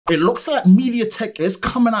It looks like MediaTek is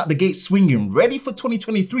coming out the gate swinging, ready for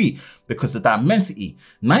 2023, because the Dimensity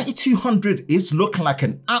 9200 is looking like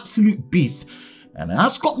an absolute beast. And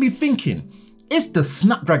that's got me thinking, is the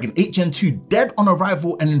Snapdragon 8 Gen 2 dead on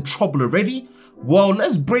arrival and in trouble already? Well,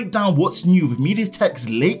 let's break down what's new with MediaTek's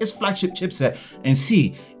latest flagship chipset and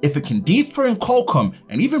see if it can dethrone Qualcomm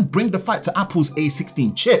and even bring the fight to Apple's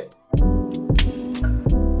A16 chip.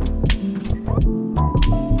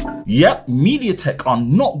 Yep, MediaTek are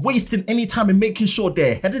not wasting any time in making sure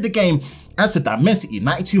they're ahead of the game, as the Dimensity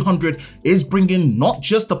 9200 is bringing not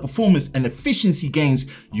just the performance and efficiency gains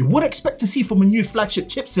you would expect to see from a new flagship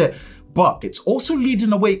chipset, but it's also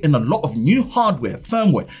leading the way in a lot of new hardware,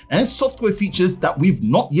 firmware, and software features that we've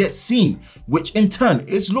not yet seen, which in turn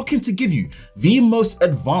is looking to give you the most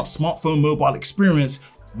advanced smartphone mobile experience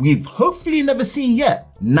we've hopefully never seen yet.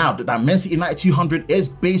 Now, the Dimensity 9200 is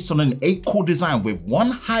based on an 8-core design with one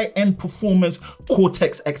high-end performance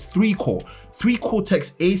Cortex-X3 core, 3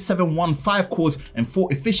 Cortex A715 cores, and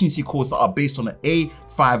 4 efficiency cores that are based on the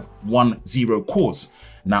A510 cores.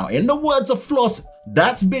 Now, in the words of Floss,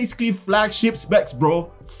 that's basically flagship specs,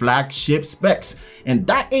 bro. Flagship specs. And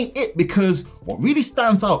that ain't it, because what really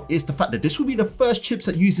stands out is the fact that this will be the first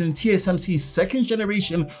chipset using TSMC's 2nd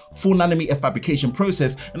generation 4nm fabrication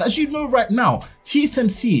process. And as you know right now,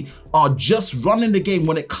 TSMC are just running the game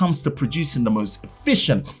when it comes to producing the most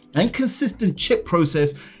efficient and consistent chip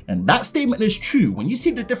process. And that statement is true when you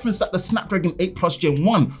see the difference that the Snapdragon 8 Plus Gen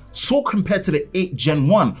 1 saw compared to the 8 Gen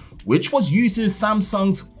 1, which was using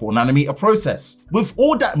Samsung's 4nm process. With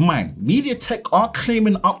all that in mind, MediaTek are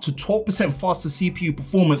claiming up to 12% faster CPU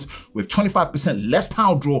performance with 25% less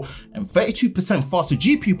power draw and 32% faster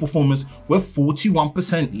GPU performance with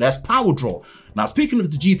 41% less power draw. Now, speaking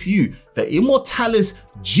of the GPU, the Immortalis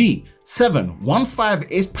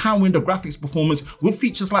G715 is powering the graphics performance with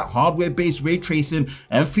features like hardware-based ray tracing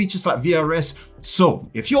and features like VRS. So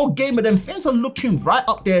if you're a gamer, then things are looking right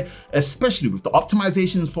up there, especially with the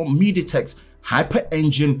optimizations from MediaTek's Hyper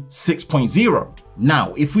Engine 6.0.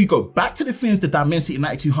 Now, if we go back to the things the Dimensity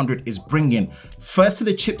 9200 is bringing, first to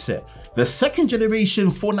the chipset, the 2nd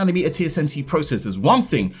generation 4nm TSMC processor is one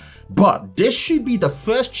thing, but this should be the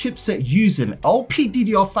first chipset using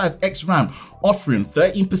LPDDR5X RAM, offering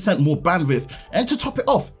 13% more bandwidth. And to top it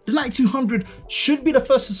off, the 9200 should be the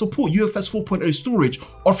first to support UFS 4.0 storage,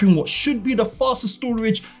 offering what should be the fastest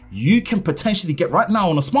storage you can potentially get right now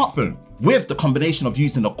on a smartphone. With the combination of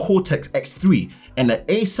using the Cortex-X3 and the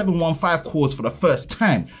A715 cores for the first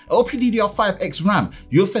time, LPDDR5X RAM,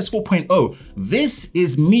 UFS 4.0, this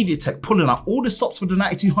is MediaTek pulling out all the stops for the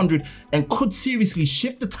 9200 and could seriously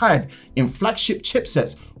shift the tide in flagship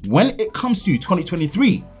chipsets when it comes to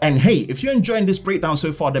 2023. And hey, if you're enjoying this breakdown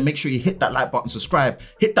so far, then make sure you hit that like button, subscribe,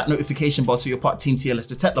 hit that notification bell so you're part of Team TLS,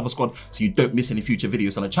 the Tech Lover Squad, so you don't miss any future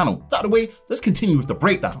videos on the channel. That out of the way, let's continue with the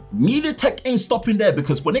breakdown. MediaTek ain't stopping there,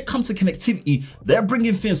 because when it comes to connectivity, they're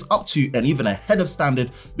bringing things up to and even ahead of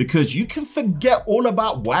standard, because you can forget all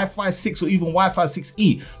about Wi-Fi 6 or even Wi-Fi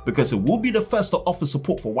 6E, because it will be the first to offer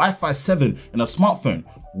support for Wi-Fi 7 in a smartphone,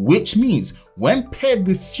 which means when paired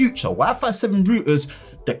with future Wi-Fi 7 routers,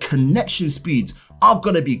 the connection speeds are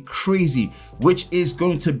gonna be crazy, which is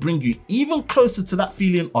going to bring you even closer to that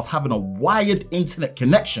feeling of having a wired internet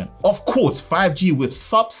connection. Of course, 5G with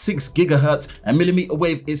sub 6 GHz and millimeter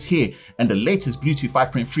wave is here, and the latest Bluetooth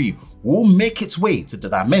 5.3 will make its way to the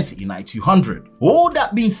Dimensity 9200. All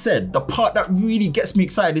that being said, the part that really gets me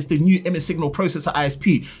excited is the new image signal processor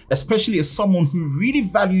ISP, especially as someone who really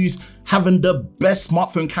values having the best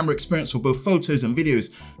smartphone camera experience for both photos and videos.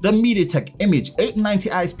 The MediaTek Image 890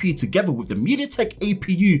 ISP together with the MediaTek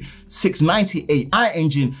APU 690 AI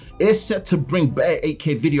engine is set to bring better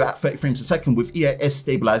 8K video at 30 frames a second with EIS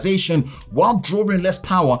stabilization while drawing less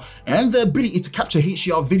power and the ability to capture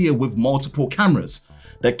HDR video with multiple cameras.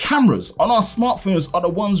 The cameras on our smartphones are the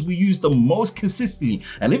ones we use the most consistently,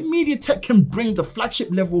 and if MediaTek can bring the flagship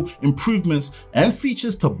level improvements and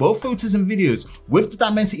features to both photos and videos with the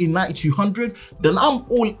Dimensity 9200, then I'm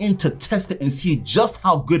all in to test it and see just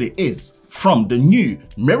how good it is. From the new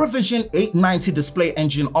Mirror Vision 890 display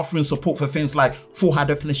engine offering support for things like full high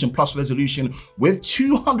definition plus resolution with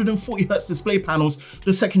 240Hz display panels,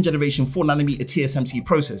 the 2nd generation 4nm TSMC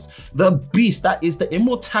process, the beast that is the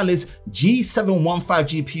Immortalis G715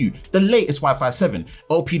 GPU, the latest Wi-Fi 7,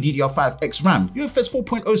 LPDDR5X RAM, UFS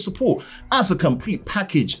 4.0 support as a complete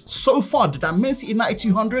package. So far, the Dimensity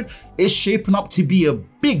 9200 is shaping up to be a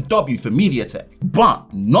big W for MediaTek.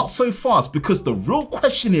 But not so fast, because the real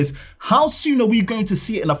question is, how soon are we going to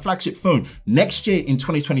see it in a flagship phone next year in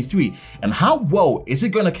 2023? And how well is it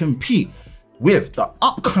going to compete with the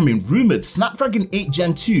upcoming rumored Snapdragon 8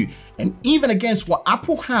 Gen 2 and even against what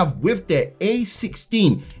Apple have with their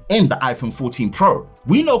A16 in the iPhone 14 Pro.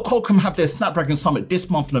 We know Qualcomm have their Snapdragon Summit this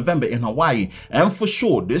month, November, in Hawaii, and for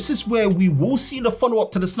sure, this is where we will see the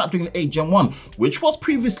follow-up to the Snapdragon 8 Gen 1, which was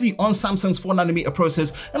previously on Samsung's 4nm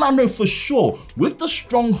process, and I know for sure, with the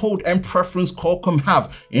stronghold and preference Qualcomm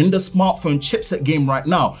have in the smartphone chipset game right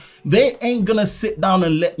now, they ain't gonna sit down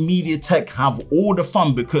and let MediaTek have all the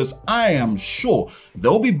fun, because I am sure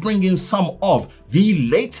they'll be bringing some of the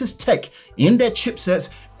latest tech in their chipsets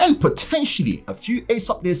and potentially a few ace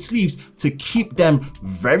up their sleeves to keep them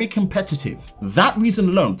very competitive. That reason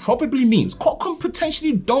alone probably means Qualcomm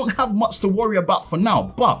potentially don't have much to worry about for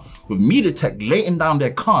now, but with MediaTek laying down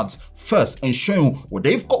their cards first and showing what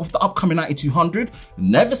they've got with the upcoming 9200,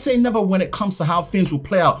 never say never when it comes to how things will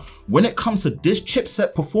play out when it comes to this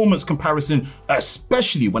chipset performance comparison,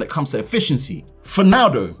 especially when it comes to efficiency. For now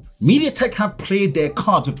though, MediaTek have played their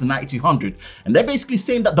cards with the 9200, and they're basically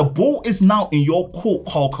saying that the ball is now in your court,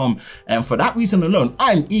 Qualcomm, and for that reason alone,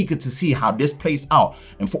 I'm eager to see how this plays out.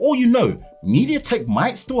 And for all you know, MediaTek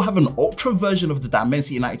might still have an ultra version of the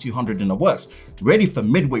Dimensity 9200 in the works, ready for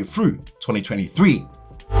midway through 2023.